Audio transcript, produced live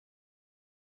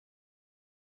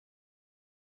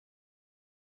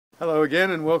Hello again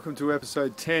and welcome to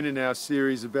episode 10 in our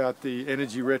series about the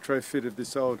energy retrofit of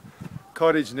this old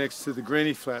cottage next to the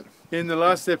Greeny Flat. In the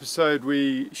last episode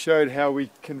we showed how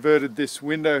we converted this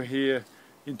window here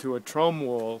into a trom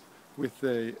wall with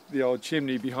the old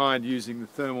chimney behind, using the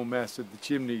thermal mass of the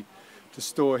chimney to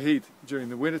store heat during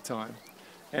the winter time.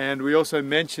 And we also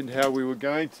mentioned how we were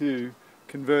going to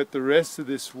convert the rest of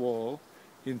this wall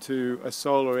into a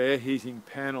solar air heating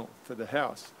panel for the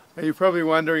house. Now you're probably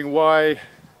wondering why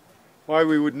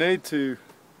we would need to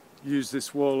use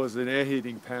this wall as an air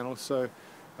heating panel. So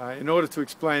in order to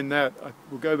explain that,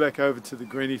 we'll go back over to the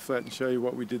Greeny Flat and show you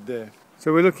what we did there.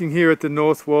 So we're looking here at the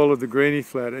north wall of the Greeny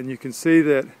Flat, and you can see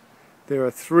that there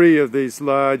are 3 of these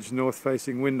large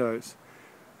north-facing windows.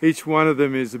 Each one of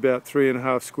them is about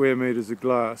 3.5 square meters of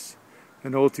glass,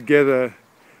 and altogether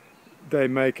they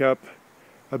make up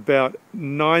about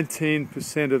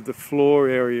 19% of the floor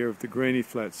area of the Greeny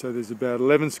Flat. So there's about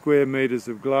 11 square meters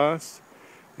of glass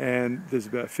and there's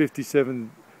about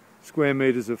 57 square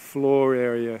meters of floor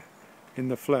area in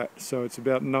the flat, so it's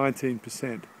about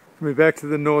 19%. We're back to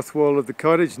the north wall of the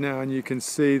cottage now, and you can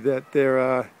see that there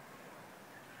are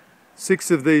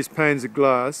 6 of these panes of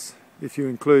glass if you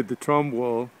include the trom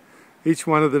wall. Each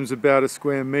one of them is about a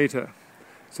square meter,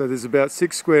 so there's about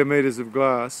 6 square meters of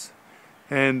glass.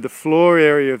 And the floor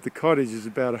area of the cottage is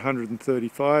about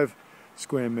 135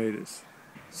 square meters.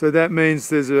 So that means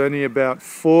there's only about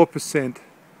 4%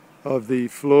 of the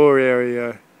floor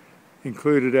area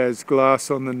included as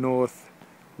glass on the north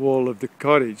wall of the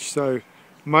cottage. So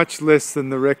much less than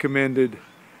the recommended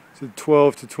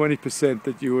 12 to 20%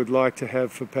 that you would like to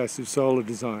have for passive solar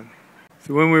design.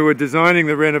 So when we were designing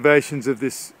the renovations of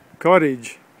this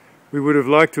cottage, we would have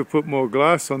liked to have put more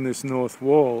glass on this north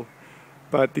wall,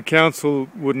 but the council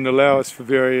wouldn't allow us for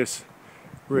various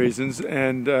reasons,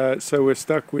 and so we're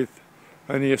stuck with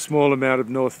only a small amount of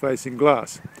north-facing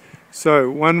glass. So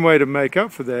one way to make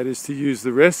up for that is to use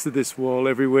the rest of this wall.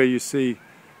 Everywhere you see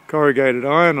corrugated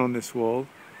iron on this wall,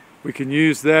 we can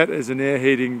use that as an air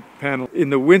heating panel. In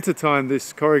the winter time,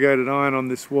 this corrugated iron on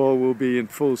this wall will be in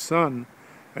full sun,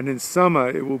 and in summer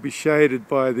it will be shaded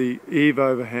by the eave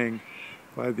overhang,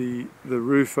 by the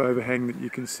roof overhang that you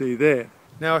can see there.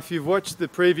 Now, if you've watched the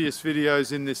previous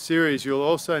videos in this series, you'll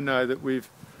also know that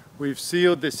we've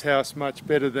sealed this house much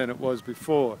better than it was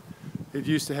before. It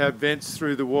used to have vents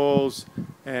through the walls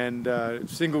and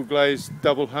single glazed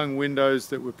double hung windows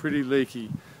that were pretty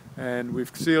leaky, and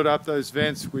we've sealed up those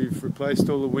vents, we've replaced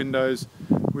all the windows,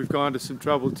 we've gone to some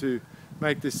trouble to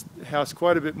make this house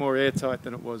quite a bit more airtight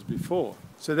than it was before.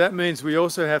 So that means we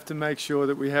also have to make sure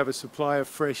that we have a supply of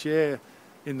fresh air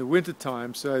in the winter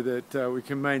time, so that we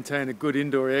can maintain a good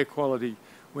indoor air quality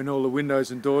when all the windows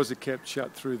and doors are kept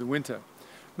shut through the winter.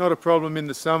 Not a problem in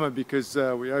the summer because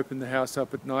we open the house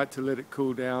up at night to let it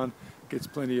cool down, gets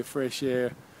plenty of fresh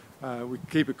air. We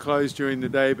keep it closed during the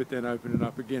day but then open it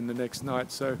up again the next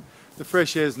night, so the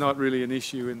fresh air is not really an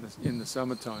issue in the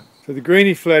summertime. So the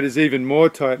Greeny Flat is even more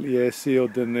tightly air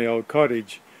sealed than the old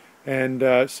cottage, and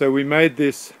so we made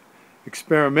this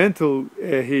experimental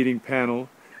air heating panel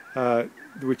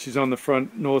which is on the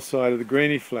front north side of the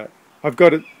Greeny Flat. I've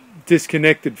got it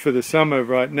disconnected for the summer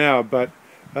right now, but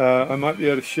I might be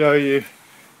able to show you.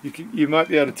 You might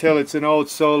be able to tell it's an old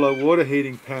solar water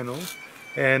heating panel,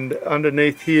 and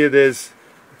underneath here there's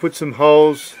put some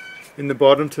holes in the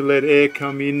bottom to let air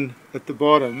come in at the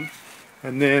bottom,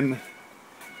 and then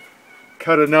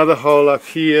cut another hole up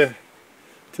here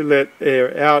to let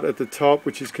air out at the top,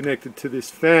 which is connected to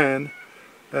this fan.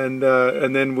 And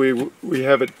then we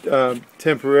have it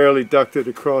temporarily ducted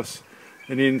across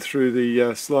and in through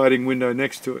the sliding window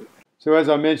next to it. So as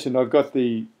I mentioned, I've got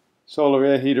the solar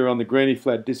air heater on the Greeny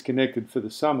Flat disconnected for the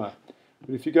summer.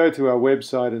 But if you go to our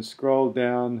website and scroll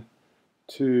down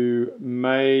to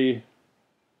May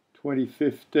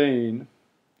 2015,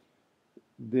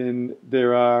 then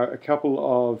there are a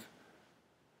couple of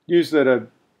newsletter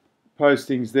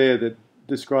postings there that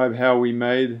describe how we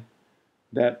made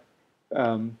that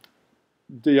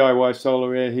DIY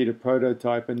solar air heater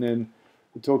prototype, and then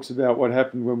it talks about what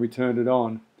happened when we turned it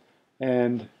on.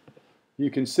 And you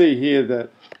can see here that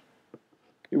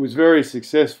it was very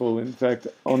successful. In fact,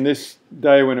 on this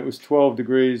day when it was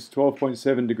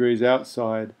 12.7 degrees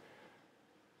outside,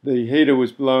 the heater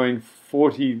was blowing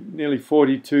nearly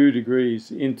 42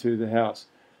 degrees into the house.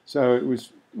 So it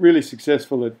was really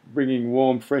successful at bringing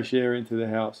warm, fresh air into the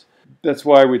house. That's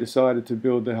why we decided to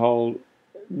build the whole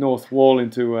north wall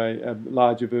into a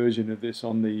larger version of this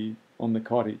on the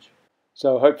cottage.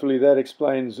 So hopefully that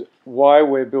explains why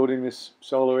we're building this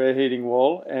solar air heating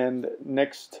wall, and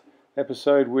next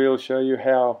episode we'll show you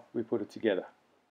how we put it together.